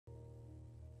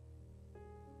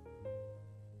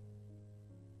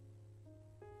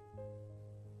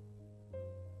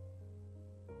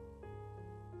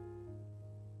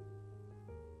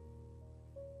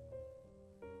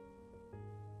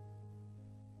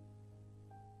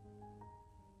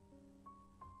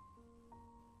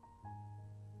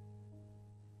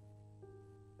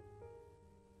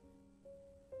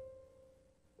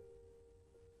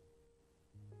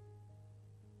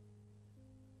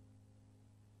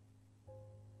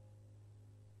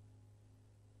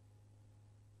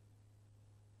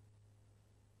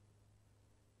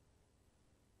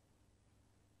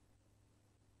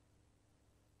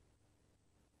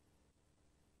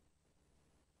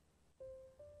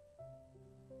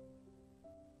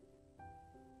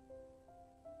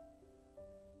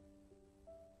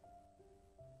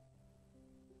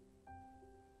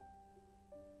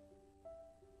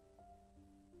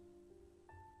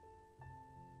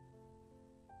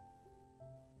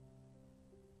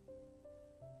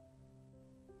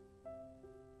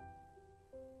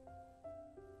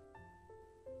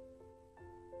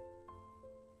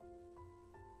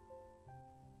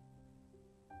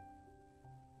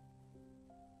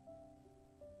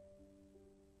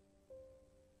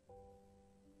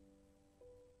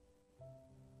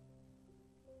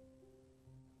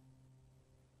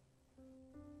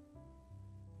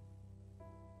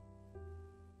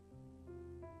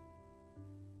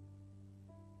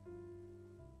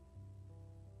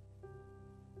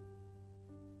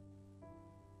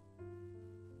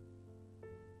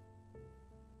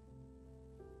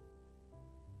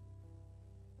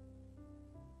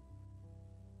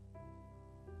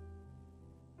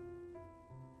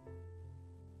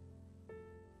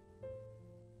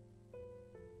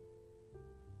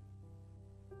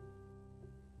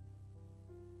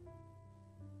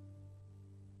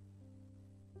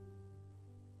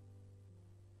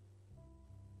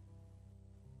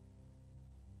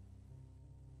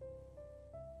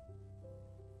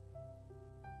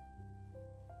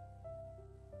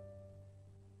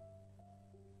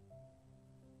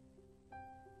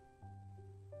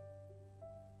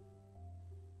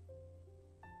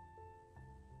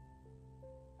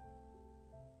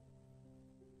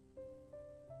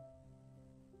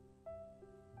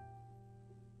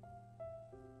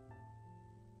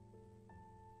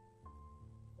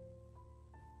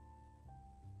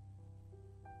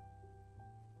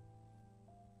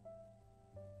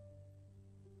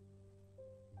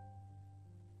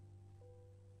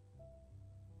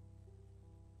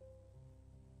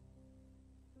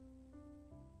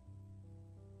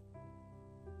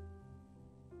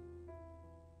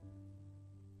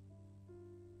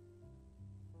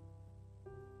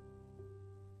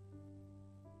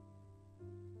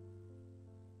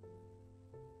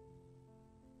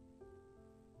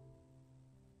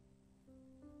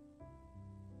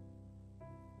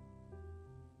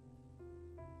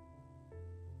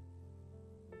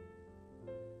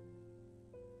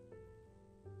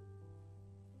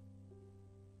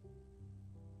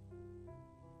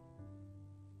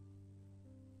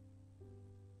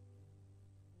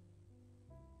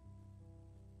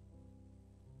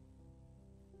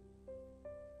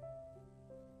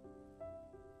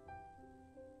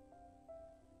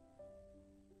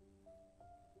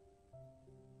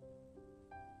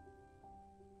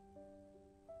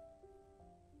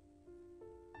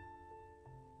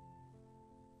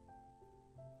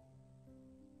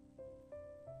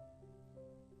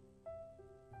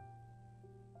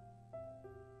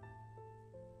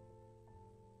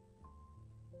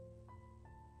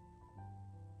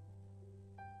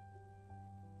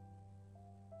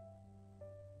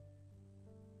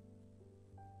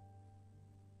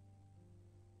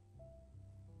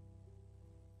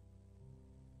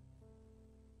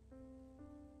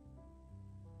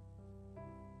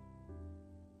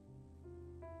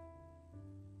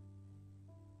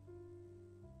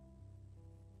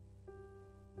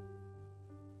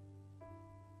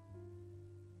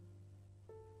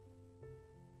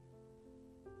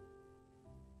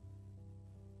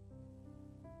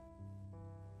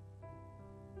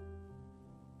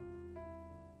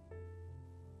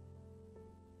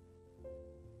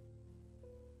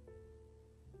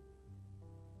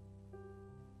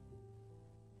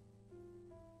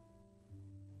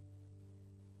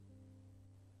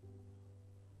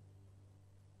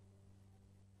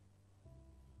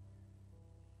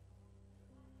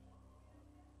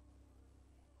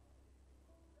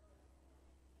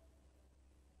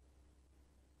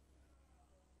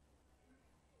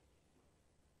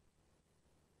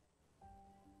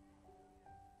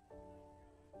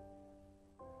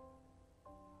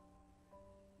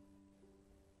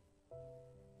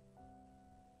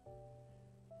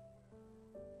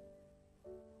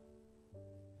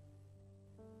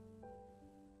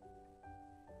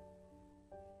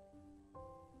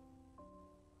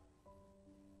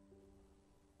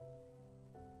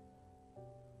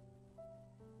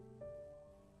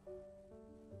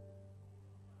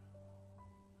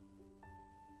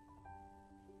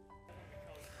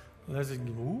Good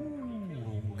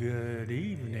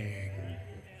evening.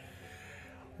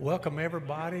 Welcome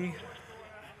everybody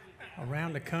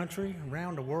around the country,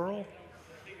 around the world.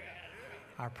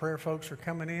 Our prayer folks are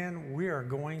coming in. We are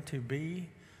going to be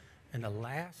in the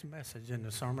last message in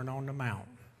the Sermon on the Mount.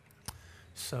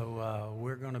 So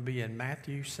we're going to be in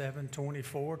Matthew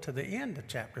 7:24 to the end of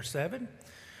chapter 7.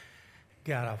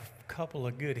 Got a couple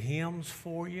of good hymns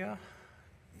for you.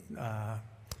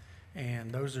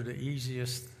 And those are the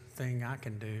easiest thing I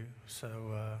can do.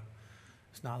 So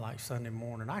it's not like Sunday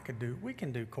morning. We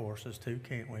can do choruses too,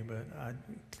 can't we? But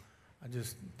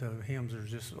the hymns are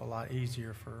just a lot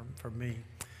easier for me.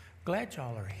 Glad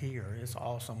y'all are here. It's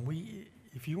awesome.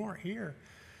 If you weren't here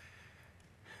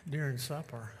during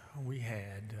supper, we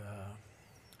had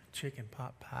chicken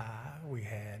pot pie. We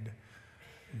had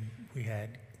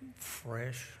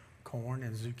fresh corn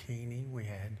and zucchini. We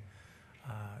had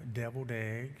deviled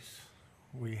eggs.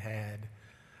 We had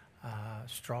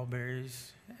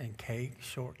strawberries and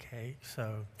shortcake.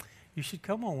 So you should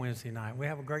come on Wednesday night. We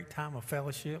have a great time of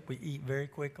fellowship. We eat very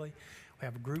quickly. We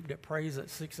have a group that prays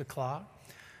at 6 o'clock.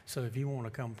 So if you want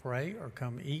to come pray or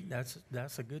come eat, that's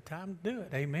a good time to do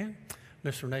it. Amen.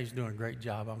 Miss Renee's doing a great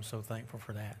job. I'm so thankful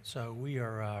for that. So we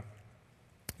are,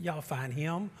 y'all find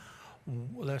him.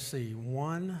 Let's see,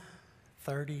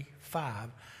 135.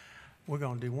 We're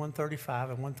going to do 135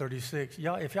 and 136.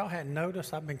 Y'all, if y'all hadn't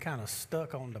noticed, I've been kind of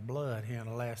stuck on the blood here in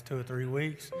the last 2 or 3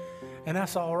 weeks. And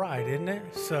that's all right, isn't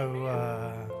it?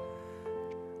 So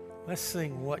let's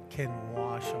sing What Can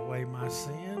Wash Away My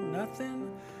Sin?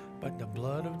 Nothing but the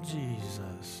blood of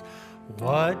Jesus.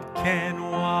 What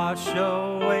can wash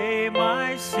away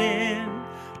my sin?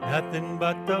 Nothing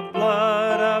but the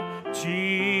blood of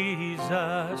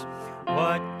Jesus.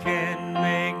 What can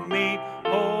make me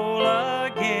whole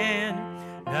again?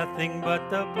 Nothing but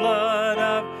the blood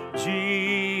of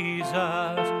Jesus.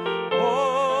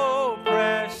 Oh,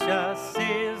 precious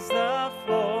is the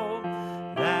flow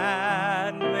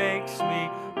that makes me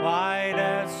white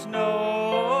as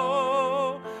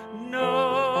snow.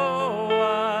 No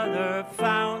other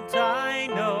fount I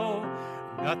know.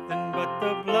 Nothing but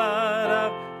the blood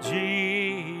of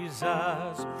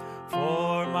Jesus.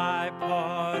 For my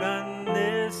pardon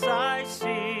this I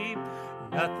see,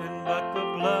 nothing but the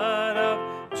blood of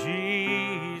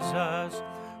Jesus.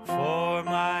 For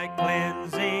my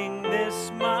cleansing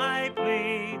this my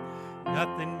plea,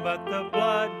 nothing but the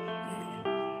blood.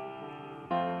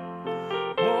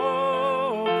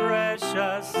 Oh,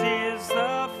 precious is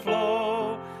the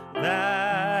flow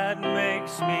that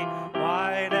makes me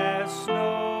white as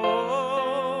snow.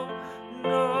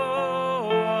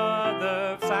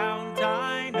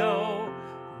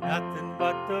 Nothing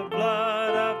but the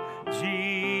blood of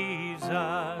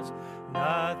Jesus.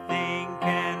 Nothing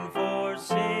can for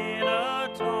sin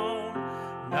atone.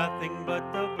 Nothing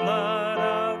but the blood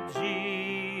of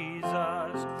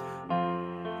Jesus.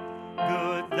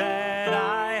 Good that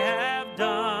I have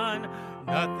done.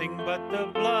 Nothing but the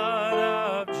blood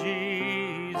of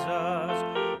Jesus.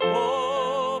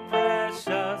 Oh,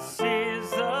 precious is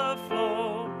the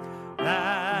flow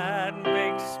that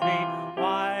makes me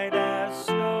white as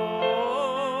snow.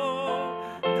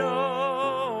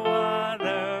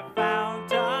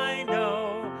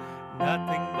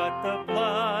 Nothing but the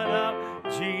blood of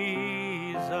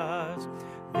Jesus.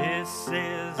 This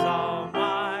is all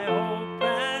my hope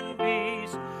and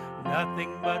peace.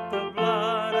 Nothing but the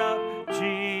blood of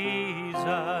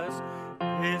Jesus.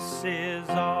 This is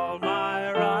all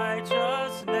my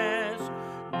righteousness.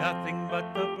 Nothing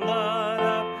but the blood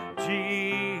of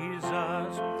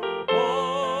Jesus.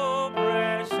 Oh,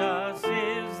 precious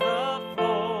is the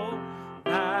flow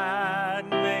that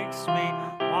makes me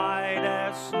white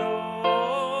as snow.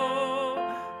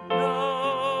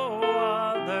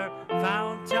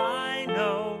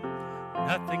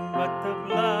 Nothing but the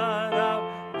blood of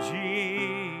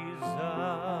Jesus.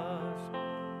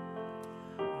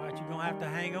 All right, you're going to have to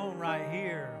hang on right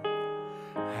here.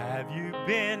 Have you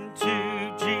been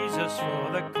to Jesus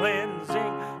for the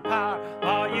cleansing power?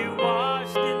 Are you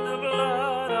washed in the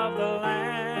blood of the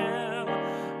Lamb?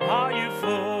 Are you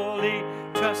fully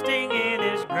trusting in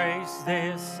His grace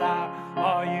this hour?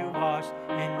 Are you washed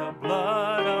in the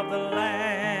blood of the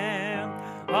Lamb?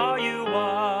 Are you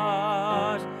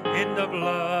washed in the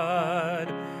blood,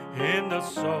 in the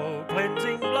soul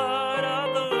cleansing blood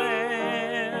of the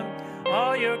Lamb?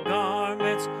 Are your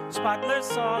garments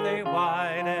spotless? Are they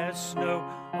white as snow?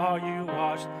 Are you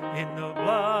washed in the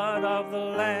blood of the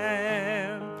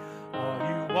Lamb? Are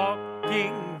you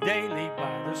walking daily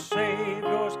by the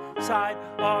Savior's side?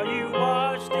 Are you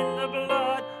washed in the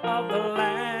blood of the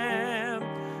Lamb?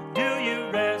 Do you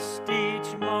rest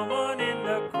each moment in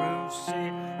the crucifixion?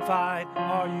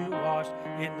 are you washed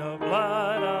in the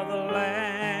blood of the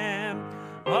Lamb?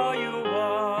 Are you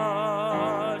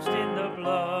washed in the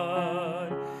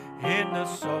blood, in the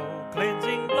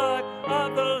soul-cleansing blood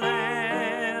of the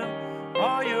Lamb?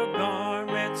 Are your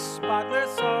garments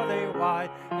spotless? Are they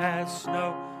white as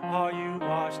snow? Are you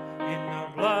washed in the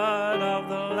blood of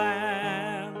the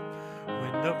Lamb?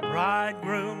 When the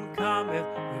bridegroom cometh,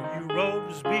 will your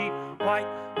robes be white?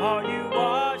 Are you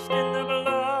washed in the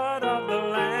blood of the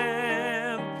Lamb?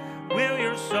 Will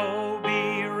your soul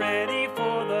be ready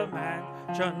for the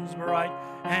mansions bright,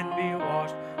 and be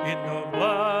washed in the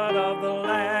blood of the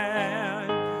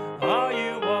Lamb? Are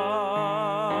you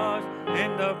washed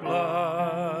in the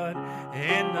blood,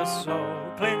 in the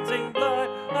soul-cleansing blood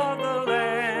of the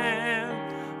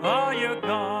Lamb? Are your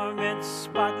garments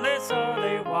spotless? Are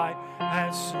they white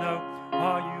as snow?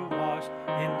 Are you washed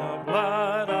in the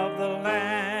blood of the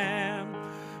Lamb?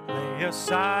 Lay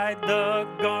aside the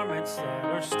garments that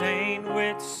are stained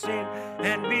with sin,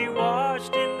 and be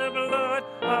washed in the blood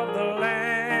of the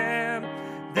Lamb.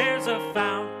 There's a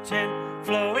fountain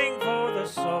flowing for the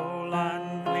soul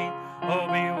unclean. Oh,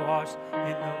 be washed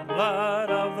in the blood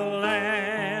of the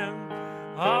Lamb.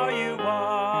 Are you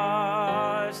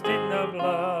washed in the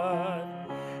blood,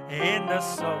 in the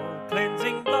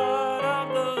soul-cleansing blood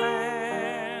of the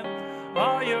Lamb?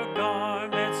 Are your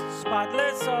garments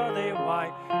spotless? Are they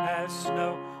white as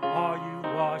snow? Are you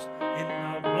washed in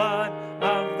the blood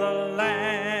of the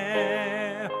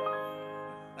Lamb?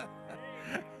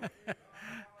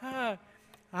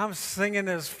 I'm singing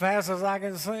as fast as I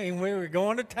can sing. We were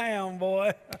going to town,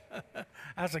 boy.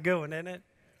 That's a good one, isn't it?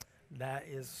 That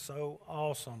is so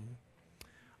awesome.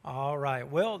 All right.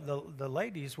 Well, the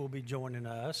ladies will be joining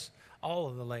us. All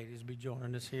of the ladies will be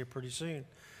joining us here pretty soon.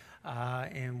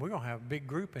 And we're going to have a big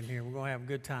group in here. We're going to have a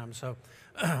good time. So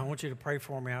I want you to pray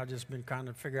for me. I've just been trying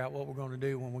to figure out what we're going to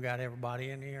do when we got everybody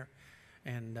in here.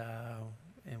 And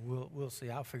we'll see.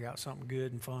 I'll figure out something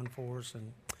good and fun for us.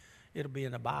 And it'll be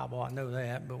in the Bible. I know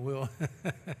that. But we'll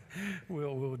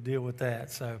deal with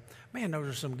that. So, man, those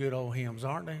are some good old hymns,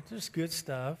 aren't they? Just good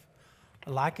stuff. I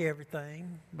like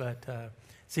everything. But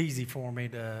it's easy for me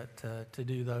to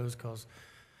do those because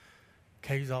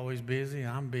Kay's always busy,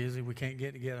 I'm busy. We can't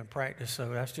get together and practice, so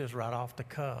that's just right off the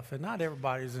cuff. And not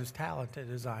everybody's as talented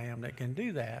as I am that can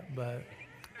do that, but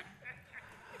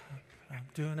I'm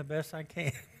doing the best I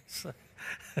can. So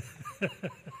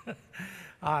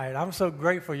all right, I'm so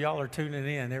grateful y'all are tuning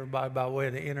in, everybody by way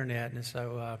of the internet. And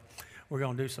so we're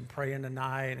going to do some praying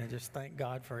tonight and just thank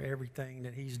God for everything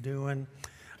that He's doing.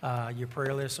 Your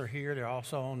prayer lists are here. They're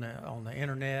also on the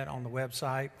internet, on the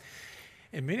website.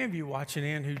 And many of you watching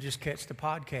in who just catch the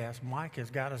podcast, Mike has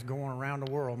got us going around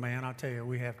the world, man. I tell you,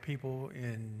 we have people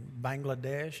in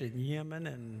Bangladesh and Yemen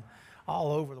and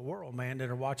all over the world, man, that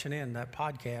are watching in that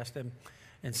podcast.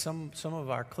 And some of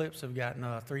our clips have gotten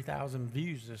 3,000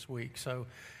 views this week. So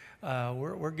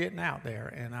we're getting out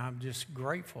there, and I'm just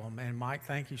grateful. Man, Mike,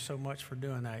 thank you so much for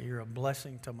doing that. You're a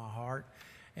blessing to my heart.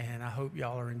 And I hope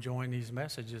y'all are enjoying these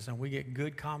messages. And we get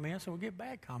good comments and we get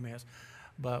bad comments.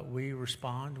 But we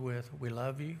respond with, we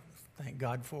love you, thank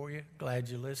God for you, glad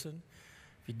you listen.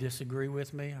 If you disagree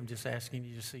with me, I'm just asking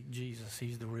you to seek Jesus.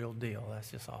 He's the real deal. That's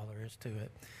just all there is to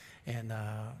it. And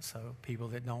so people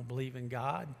that don't believe in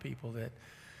God, people that,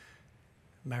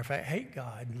 matter of fact, hate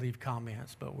God, leave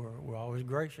comments. But we're always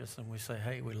gracious, and we say,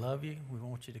 hey, we love you. We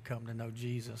want you to come to know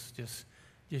Jesus.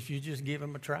 You just give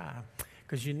Him a try.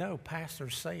 Because you know,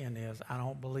 pastor's saying is, I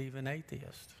don't believe in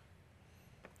atheists.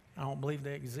 I don't believe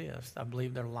they exist. I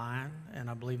believe they're lying, and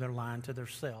I believe they're lying to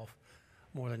themselves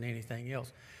more than anything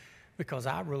else. Because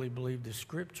I really believe the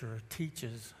Scripture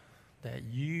teaches that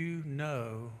you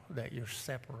know that you're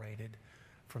separated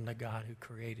from the God who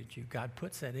created you. God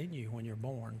puts that in you when you're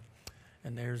born,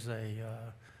 and there's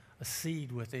a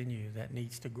seed within you that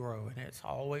needs to grow, and it's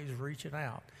always reaching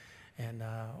out, and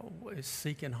it's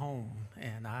seeking home.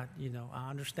 And I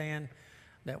understand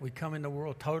that we come in the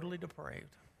world totally depraved.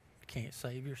 Can't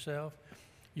save yourself.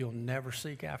 You'll never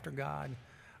seek after God.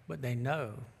 But they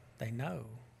know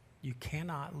you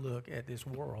cannot look at this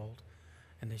world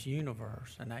and this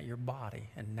universe and at your body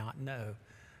and not know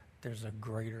there's a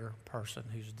greater person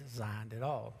who's designed it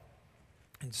all.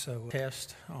 And so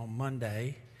test on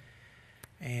Monday,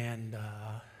 and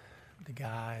the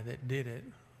guy that did it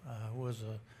was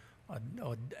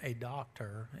a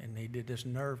doctor, and he did this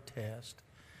nerve test.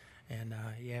 And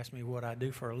he asked me what I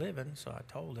do for a living, so I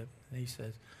told him. And he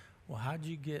says, well, how'd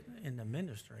you get in the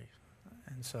ministry?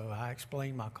 And so I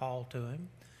explained my call to him,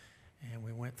 and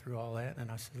we went through all that.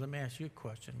 And I said, let me ask you a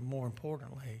question. More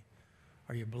importantly,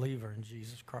 are you a believer in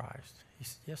Jesus Christ? He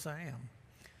said, yes, I am.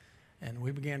 And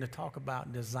we began to talk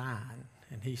about design.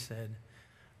 And he said,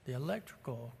 the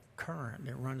electrical current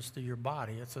that runs through your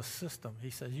body, it's a system. He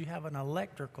says, you have an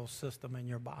electrical system in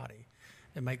your body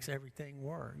that makes everything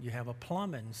work. You have a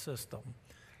plumbing system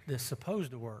that's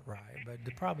supposed to work right, but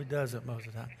it probably doesn't most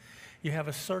of the time. You have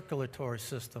a circulatory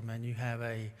system, and you have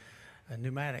a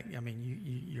pneumatic,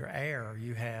 your air,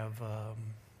 you have,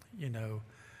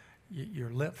 your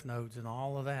lymph nodes and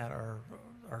all of that are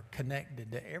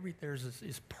connected to there's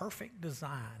this perfect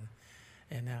design.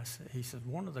 And he says,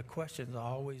 one of the questions I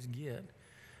always get,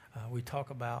 we talk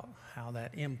about how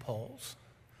that impulse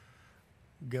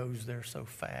goes there so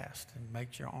fast and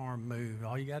makes your arm move.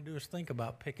 All you got to do is think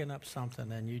about picking up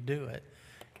something and you do it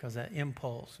because that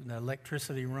impulse and the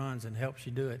electricity runs and helps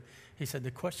you do it. He said,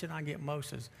 the question I get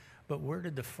most is, but where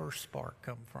did the first spark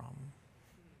come from?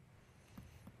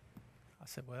 I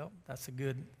said, well, that's a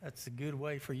good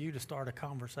way for you to start a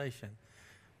conversation,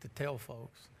 to tell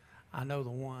folks, I know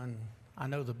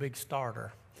the big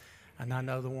starter, and I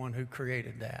know the one who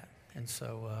created that. And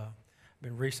so I've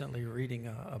been recently reading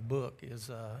a book,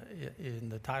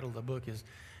 the title of the book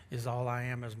is All I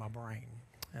Am Is My Brain.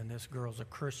 And this girl's a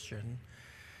Christian.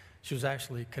 She was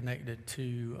actually connected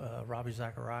to Ravi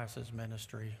Zacharias'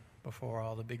 ministry before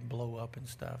all the big blow up and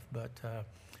stuff. But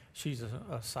she's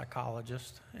a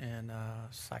psychologist and a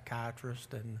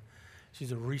psychiatrist, and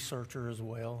she's a researcher as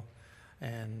well.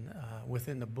 And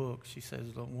within the book, she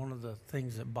says that one of the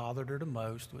things that bothered her the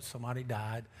most was somebody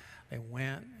died. They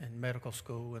went in medical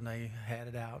school and they had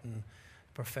it out, and the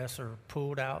professor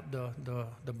pulled out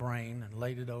the brain and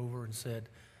laid it over and said,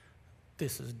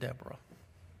 "This is Deborah."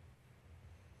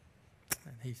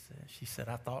 And she said,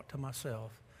 I thought to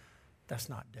myself, that's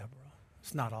not Deborah.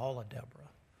 It's not all of Deborah.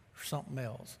 There's something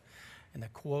else. And the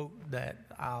quote that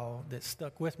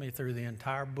stuck with me through the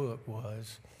entire book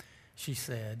was, she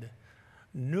said,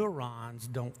 neurons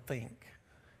don't think.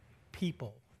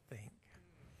 People think.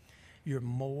 You're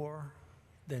more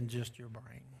than just your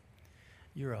brain.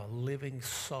 You're a living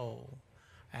soul.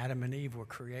 Adam and Eve were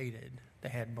created. They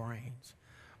had brains.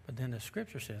 But then the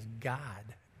scripture says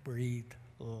God breathed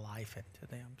life into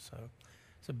them. So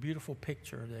it's a beautiful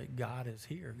picture that God is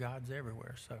here. God's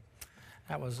everywhere. So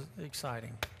that was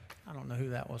exciting. I don't know who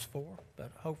that was for,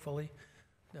 but hopefully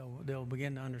they'll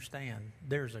begin to understand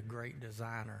there's a great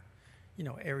designer. You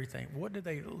know, everything. What do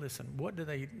they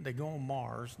go on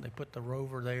Mars, and they put the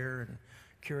rover there and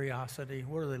Curiosity.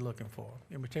 What are they looking for?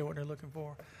 Let me tell you what they're looking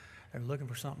for. They're looking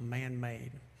for something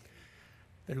man-made.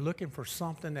 They're looking for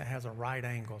something that has a right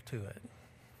angle to it.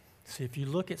 See, if you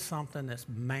look at something that's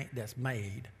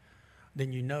made,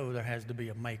 then you know there has to be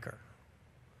a maker.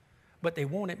 But they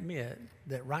won't admit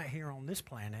that right here on this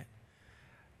planet,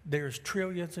 there's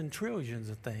trillions and trillions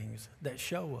of things that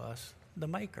show us the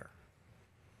maker.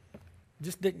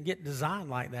 Just didn't get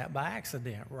designed like that by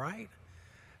accident, right?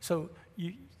 So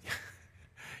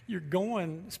you're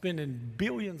spending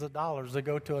billions of dollars to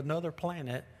go to another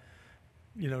planet,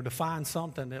 to find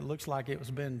something that looks like it was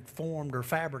been formed or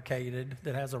fabricated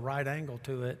that has a right angle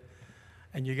to it,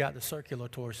 and you got the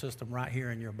circulatory system right here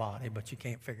in your body, but you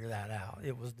can't figure that out.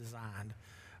 It was designed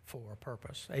for a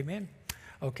purpose. Amen?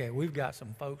 Okay, we've got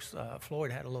some folks.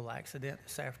 Floyd had a little accident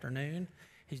this afternoon.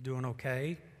 He's doing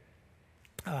okay,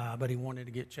 but he wanted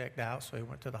to get checked out, so he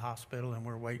went to the hospital, and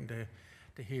we're waiting to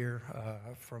hear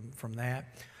from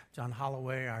that. John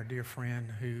Holloway, our dear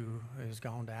friend who has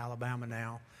gone to Alabama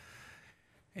now,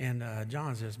 and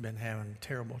John's just been having a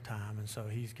terrible time, and so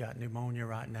he's got pneumonia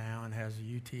right now and has a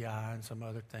UTI and some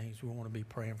other things. We want to be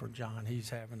praying for John. He's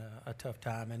having a tough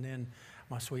time. And then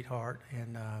my sweetheart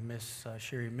and Miss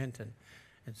Sherry Minton.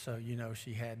 And so,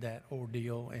 she had that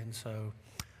ordeal, and so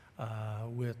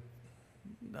with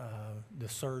the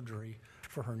surgery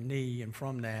for her knee, and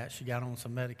from that, she got on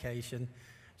some medication.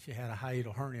 She had a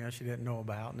hiatal hernia she didn't know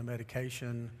about, and the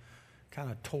medication kind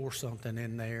of tore something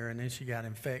in there, and then she got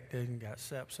infected and got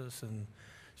sepsis, and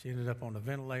she ended up on the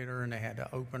ventilator, and they had to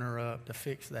open her up to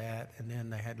fix that, and then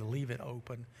they had to leave it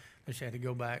open. Then she had to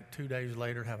go back 2 days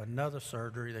later, have another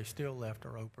surgery. They still left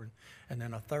her open, and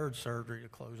then a third surgery to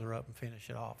close her up and finish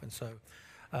it off. And so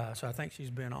I think she's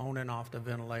been on and off the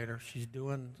ventilator. She's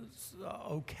doing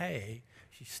okay.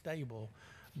 She's stable,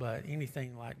 but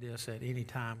anything like this at any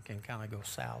time can kind of go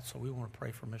south. So we want to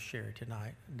pray for Miss Sherry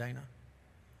tonight. Dana?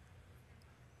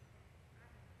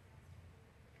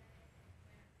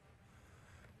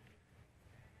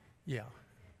 Yeah.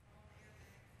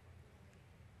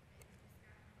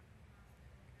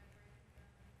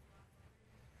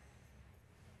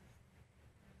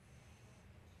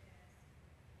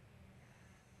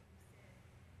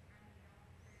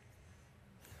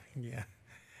 Yeah.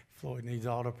 Floyd needs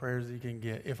all the prayers he can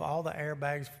get. If all the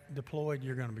airbags deployed,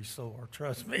 you're going to be sore.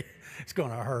 Trust me, it's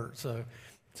going to hurt. So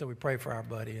we pray for our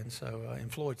buddy. And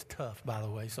and Floyd's tough, by the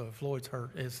way. So if Floyd's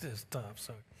hurt, it's tough.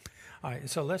 So, all right.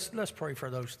 So let's pray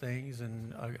for those things.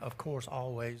 And of course,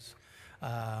 always,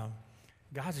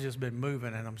 God's just been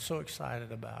moving, and I'm so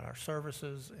excited about our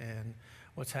services and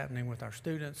what's happening with our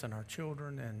students and our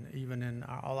children, and even in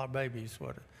all our babies.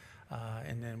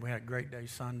 And then we had a great day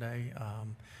Sunday.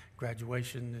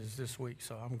 Graduation is this week,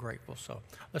 so I'm grateful. So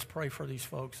let's pray for these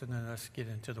folks, and then let's get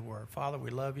into the Word. Father,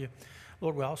 we love you.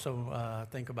 Lord, we also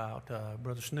think about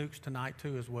Brother Snooks tonight,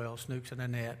 too, as well, Snooks and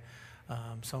Annette,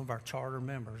 some of our charter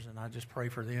members, and I just pray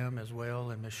for them as well,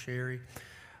 and Miss Sherry.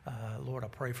 Lord, I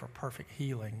pray for perfect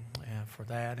healing for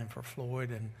that, and for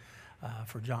Floyd, and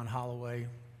for John Holloway.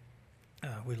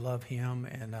 We love him,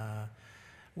 and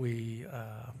we...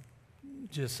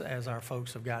 just as our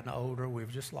folks have gotten older,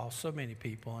 we've just lost so many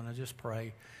people, and I just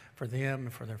pray for them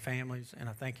and for their families, and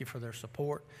I thank you for their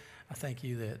support. I thank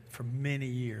you that for many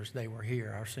years they were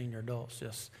here. Our senior adults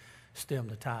just stemmed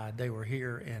the tide. They were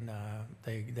here, and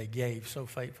they gave so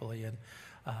faithfully. And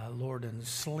Lord, in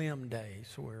slim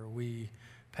days where we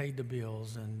paid the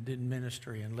bills and did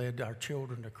ministry and led our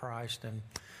children to Christ. And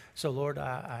so, Lord,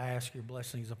 I ask your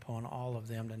blessings upon all of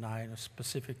them tonight, and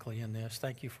specifically in this.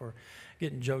 Thank you for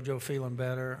getting JoJo feeling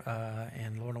better.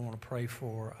 And, Lord, I want to pray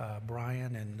for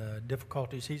Brian and the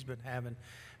difficulties he's been having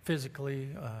physically.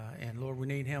 And, Lord, we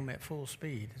need him at full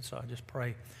speed. And so I just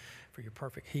pray for your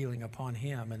perfect healing upon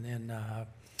him. And then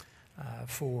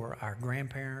for our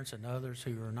grandparents and others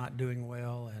who are not doing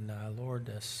well. And, Lord,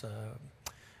 this...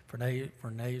 for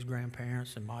Nate's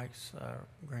grandparents and Mike's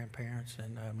grandparents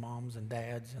and moms and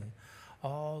dads and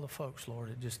all the folks, Lord,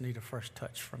 that just need a fresh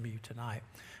touch from you tonight.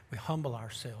 We humble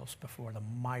ourselves before the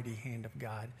mighty hand of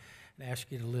God and ask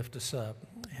you to lift us up.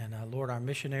 And Lord, our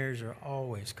missionaries are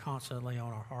always constantly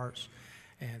on our hearts.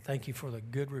 And thank you for the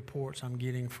good reports I'm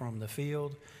getting from the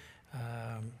field.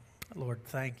 Lord,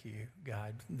 thank you,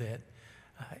 God, that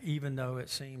even though it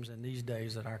seems in these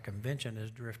days that our convention is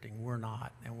drifting, we're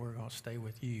not, and we're going to stay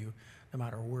with you no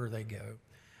matter where they go.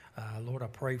 Lord, I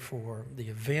pray for the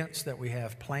events that we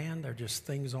have planned. They're just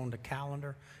things on the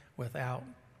calendar without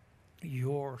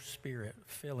your Spirit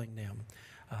filling them.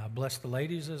 Bless the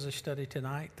ladies as they study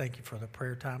tonight. Thank you for the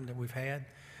prayer time that we've had.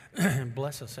 And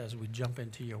bless us as we jump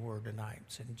into your word tonight.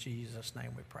 It's in Jesus'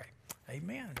 name we pray.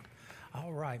 Amen.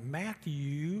 All right,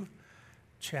 Matthew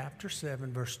chapter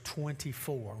 7, verse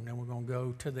 24. And then we're going to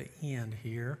go to the end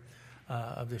here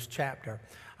of this chapter.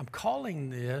 I'm calling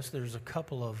this, there's a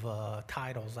couple of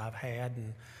titles I've had,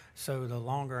 and so the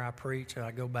longer I preach,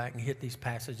 I go back and hit these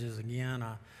passages again.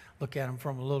 I look at them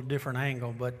from a little different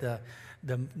angle, but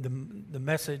the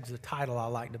message, the title I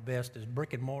like the best is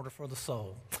Brick and Mortar for the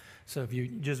Soul. So if you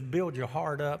just build your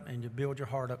heart up, and you build your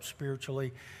heart up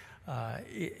spiritually,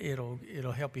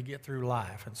 it'll help you get through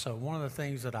life. And so one of the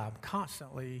things that I'm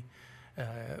constantly,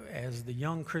 as the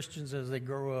young Christians as they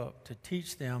grow up, to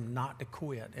teach them not to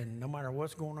quit. And no matter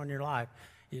what's going on in your life,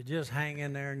 you just hang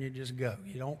in there and you just go.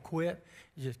 You don't quit.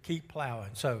 You just keep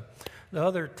plowing. So the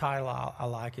other title I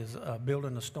like is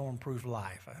Building a Storm-Proof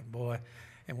Life.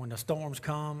 And when the storms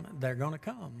come, they're going to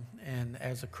come. And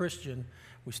as a Christian,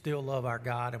 we still love our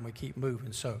God and we keep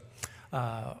moving. So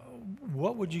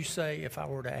what would you say if I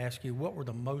were to ask you what were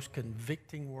the most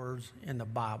convicting words in the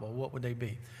Bible? What would they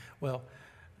be? Well,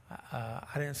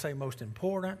 I didn't say most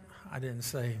important. I didn't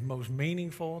say most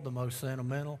meaningful, the most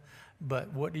sentimental.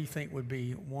 But what do you think would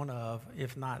be one of,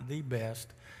 if not the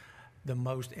best, the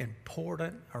most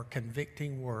important or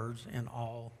convicting words in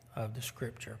all of the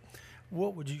Scripture?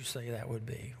 What would you say that would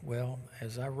be? Well,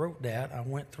 as I wrote that, I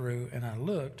went through and I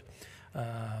looked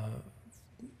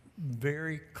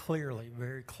very clearly,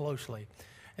 very closely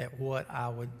at what I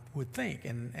would think.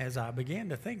 And as I began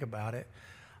to think about it,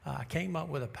 I came up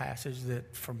with a passage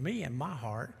that, for me in my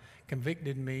heart,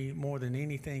 convicted me more than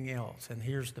anything else. And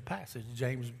here's the passage,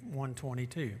 James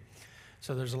 1:22.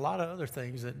 So there's a lot of other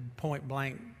things that point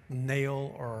blank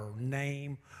nail or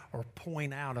name or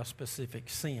point out a specific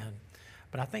sin.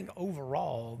 But I think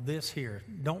overall, this here,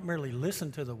 don't merely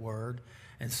listen to the word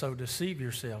and so deceive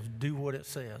yourselves. Do what it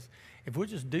says. If we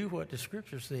just do what the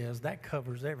Scripture says, that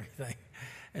covers everything.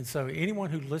 And so anyone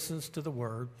who listens to the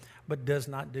word but does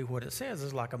not do what it says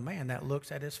is like a man that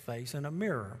looks at his face in a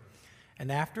mirror,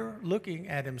 and after looking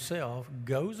at himself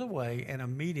goes away and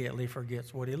immediately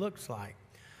forgets what he looks like.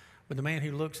 But the man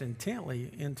who looks intently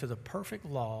into the perfect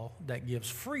law that gives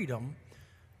freedom,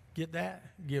 get that?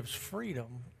 Gives freedom.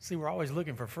 See, we're always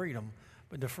looking for freedom,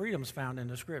 but the freedom's found in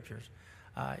the Scriptures.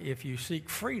 If you seek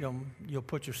freedom, you'll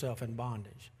put yourself in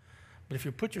bondage. But if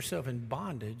you put yourself in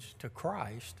bondage to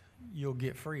Christ, you'll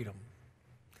get freedom.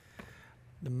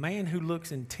 The man who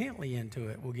looks intently into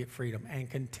it will get freedom and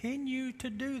continue to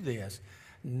do this,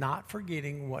 not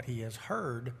forgetting what he has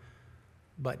heard,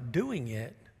 but doing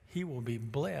it, he will be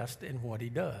blessed in what he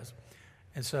does.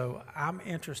 And so I'm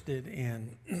interested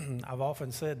in, I've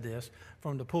often said this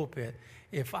from the pulpit,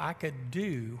 if I could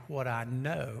do what I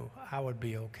know, I would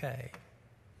be okay.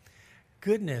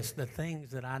 Goodness, the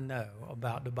things that I know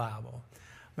about the Bible.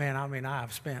 Man, I mean,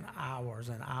 I've spent hours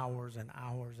and hours and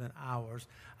hours and hours.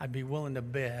 I'd be willing to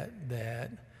bet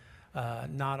that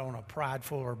not on a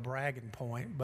prideful or bragging point, but